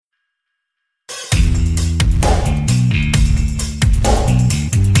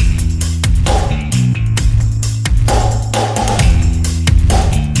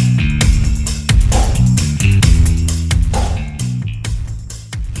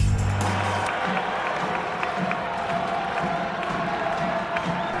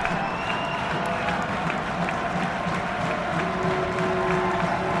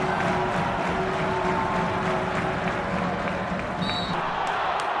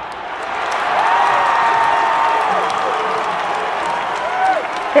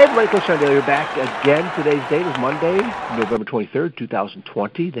Hey everybody, Coach Sean Daly, back again. Today's date is Monday, November 23rd,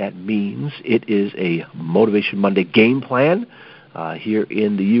 2020. That means it is a Motivation Monday game plan. Here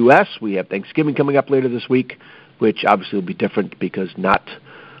in the U.S., we have Thanksgiving coming up later this week, which obviously will be different because not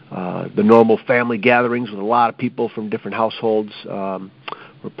the normal family gatherings with a lot of people from different households.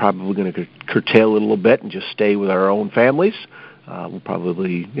 We're probably going to curtail it a little bit and just stay with our own families. We'll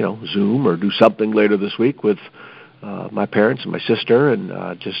probably, Zoom or do something later this week with my parents and my sister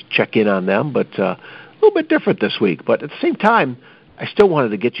and just check in on them, but a little bit different this week. But at the same time, I still wanted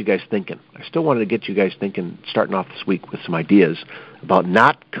to get you guys thinking. Starting off this week with some ideas about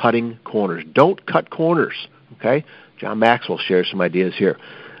not cutting corners. Don't cut corners, okay? John Maxwell shares some ideas here.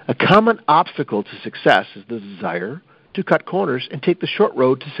 A common obstacle to success is the desire to cut corners and take the short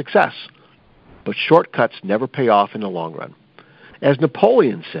road to success. But shortcuts never pay off in the long run. As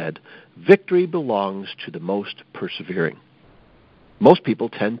Napoleon said, victory belongs to the most persevering. Most people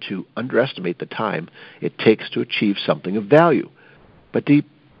tend to underestimate the time it takes to achieve something of value. But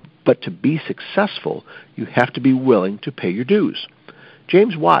to be successful, you have to be willing to pay your dues.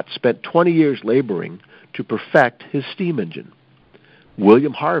 James Watt spent 20 years laboring to perfect his steam engine.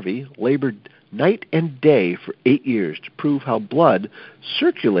 William Harvey labored night and day for 8 years to prove how blood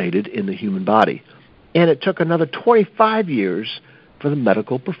circulated in the human body. And it took another 25 years for the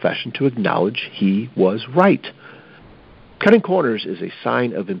medical profession to acknowledge he was right. Cutting corners is a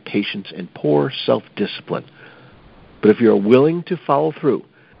sign of impatience and poor self-discipline. But if you're willing to follow through,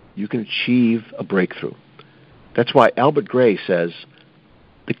 you can achieve a breakthrough. That's why Albert Gray says,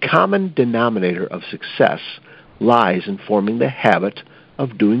 the common denominator of success lies in forming the habit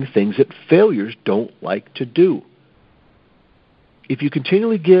of doing things that failures don't like to do. If you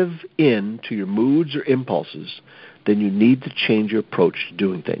continually give in to your moods or impulses, then you need to change your approach to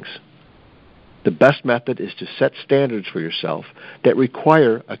doing things. The best method is to set standards for yourself that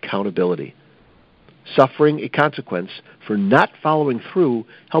require accountability. Suffering a consequence for not following through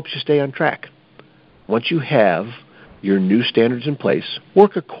helps you stay on track. Once you have your new standards in place,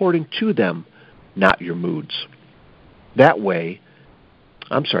 work according to them, not your moods. That will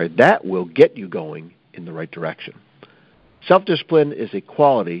get you going in the right direction. Self-discipline is a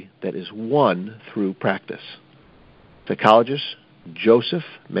quality that is won through practice. Psychologist Joseph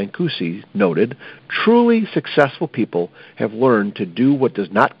Mancusi noted, truly successful people have learned to do what does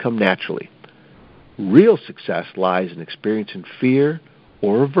not come naturally. Real success lies in experiencing fear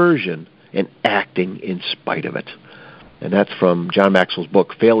or aversion and acting in spite of it. And that's from John Maxwell's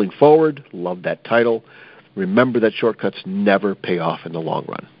book, Failing Forward. Love that title. Remember that shortcuts never pay off in the long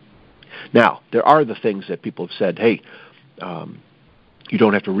run. Now, there are the things that people have said, hey, you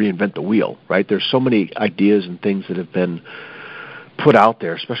don't have to reinvent the wheel, right? There's so many ideas and things that have been put out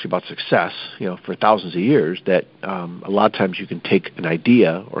there, especially about success, for thousands of years, that a lot of times you can take an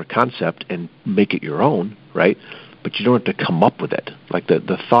idea or a concept and make it your own, right? But you don't have to come up with it. Like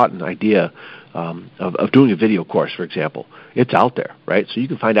the thought and idea of doing a video course, for example, it's out there, right? So you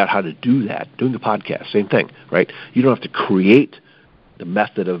can find out how to do that. Doing a podcast, same thing, right? You don't have to create the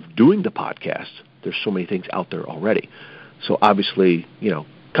method of doing the podcast. There's so many things out there already. So obviously,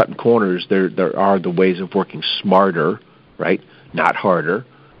 cutting corners, there are the ways of working smarter, right? Not harder.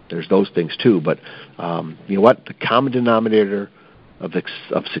 There's those things too. But you know what? The common denominator of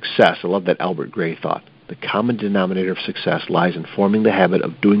success, I love that Albert Gray thought, the common denominator of success lies in forming the habit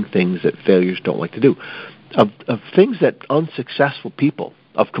of doing things that failures don't like to do, of things that unsuccessful people,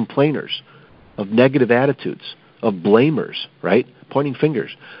 of complainers, of negative attitudes, of blamers, right? Pointing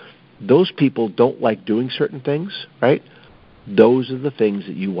fingers. Those people don't like doing certain things, right? Those are the things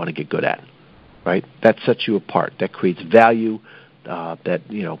that you want to get good at, right? That sets you apart. That creates value. That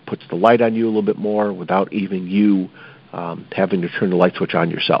puts the light on you a little bit more without even you having to turn the light switch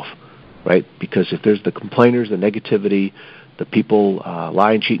on yourself, right? Because if there's the complainers, the negativity, the people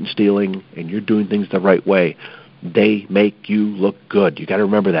lying, cheating, stealing, and you're doing things the right way, they make you look good. You got to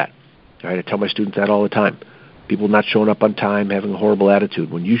remember that. All right, I tell my students that all the time. People not showing up on time, having a horrible attitude.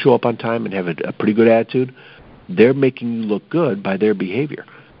 When you show up on time and have a pretty good attitude, they're making you look good by their behavior,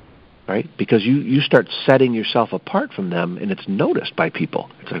 right? Because you start setting yourself apart from them, and it's noticed by people.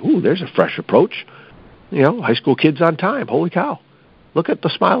 It's like, ooh, there's a fresh approach. High school kids on time. Holy cow. Look at the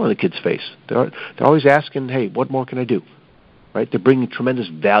smile on the kid's face. They're always asking, hey, what more can I do? Right? They're bringing tremendous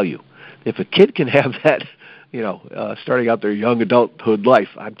value. If a kid can have that, starting out their young adulthood life,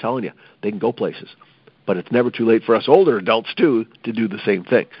 I'm telling you, they can go places. But it's never too late for us older adults, too, to do the same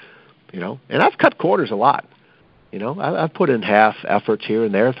thing. And I've cut corners a lot. I've put in half efforts here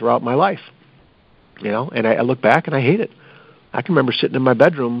and there throughout my life. And I look back and I hate it. I can remember sitting in my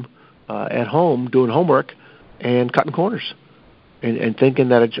bedroom at home doing homework and cutting corners. and thinking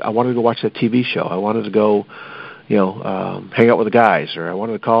that I wanted to go watch that TV show. I wanted to go, hang out with the guys, or I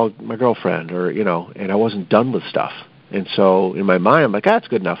wanted to call my girlfriend, or, and I wasn't done with stuff. And so in my mind, I'm like, it's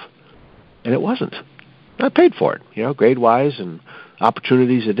good enough. And it wasn't. I paid for it, grade-wise, and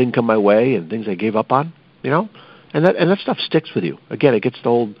opportunities that didn't come my way and things I gave up on, And that stuff sticks with you. Again, it gets the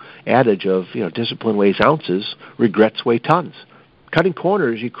old adage of, discipline weighs ounces, regrets weigh tons. Cutting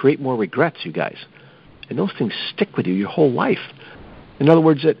corners, you create more regrets, you guys. And those things stick with you your whole life. In other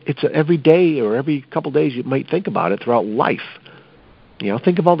words, it's every day or every couple days you might think about it throughout life.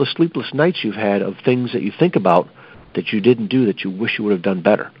 Think of all the sleepless nights you've had of things that you think about that you didn't do that you wish you would have done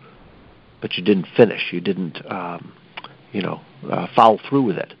better. But you didn't finish. You didn't, follow through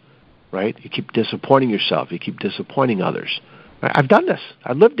with it. Right? You keep disappointing yourself. You keep disappointing others. I've done this.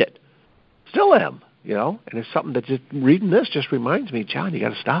 I've lived it. Still am, And it's something that just reading this just reminds me, John, you got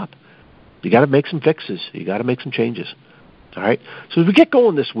to stop. You got to make some fixes. You got to make some changes. All right? So as we get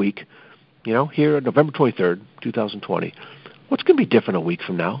going this week, here on November 23rd, 2020, what's going to be different a week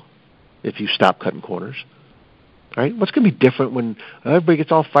from now if you stop cutting corners? Right? What's going to be different when everybody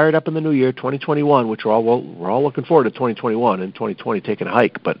gets all fired up in the new year, 2021, which we're all looking forward to 2021 and 2020 taking a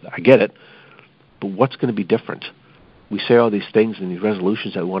hike, but I get it. But what's going to be different? We say all these things and these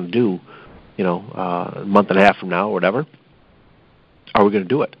resolutions that we want to do, a month and a half from now or whatever. Are we going to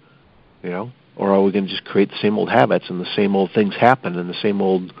do it? Or are we going to just create the same old habits and the same old things happen and the same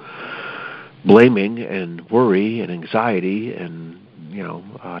old blaming and worry and anxiety and,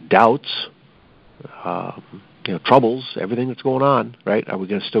 doubts, troubles, everything that's going on, right? Are we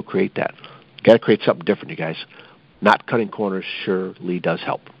going to still create that? Got to create something different, you guys. Not cutting corners surely does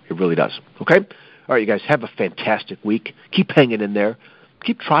help. It really does. Okay? All right, you guys, have a fantastic week. Keep hanging in there.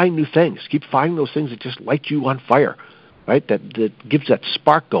 Keep trying new things. Keep finding those things that just light you on fire, right? That gives that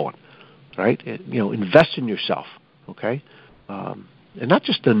spark going, right? Invest in yourself, okay? And not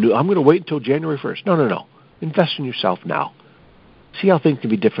just I'm going to wait until January 1st. No. Invest in yourself now. See how things can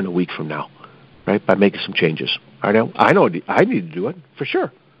be different a week from now. Right, by making some changes. All right, I know I need to do it, for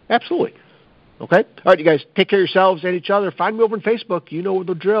sure. Absolutely. Okay? All right, you guys, take care of yourselves and each other. Find me over on Facebook. You know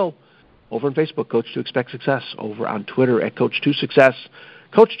the drill. Over on Facebook, Coach to Expect Success. Over on Twitter at Coach to Success.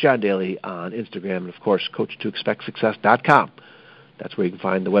 Coach John Daly on Instagram. And, of course, CoachToExpectSuccess.com. That's where you can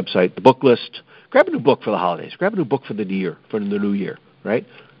find the website, the book list. Grab a new book for the holidays. Grab a new book for the new year, right?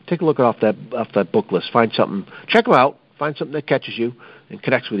 Take a look off that book list. Find something. Check them out. Find something that catches you and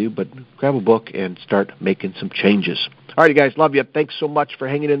connects with you, but grab a book and start making some changes. All right, you guys, love you. Thanks so much for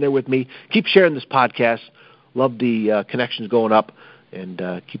hanging in there with me. Keep sharing this podcast. Love the connections going up, and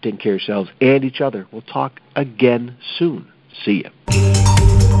keep taking care of yourselves and each other. We'll talk again soon. See you.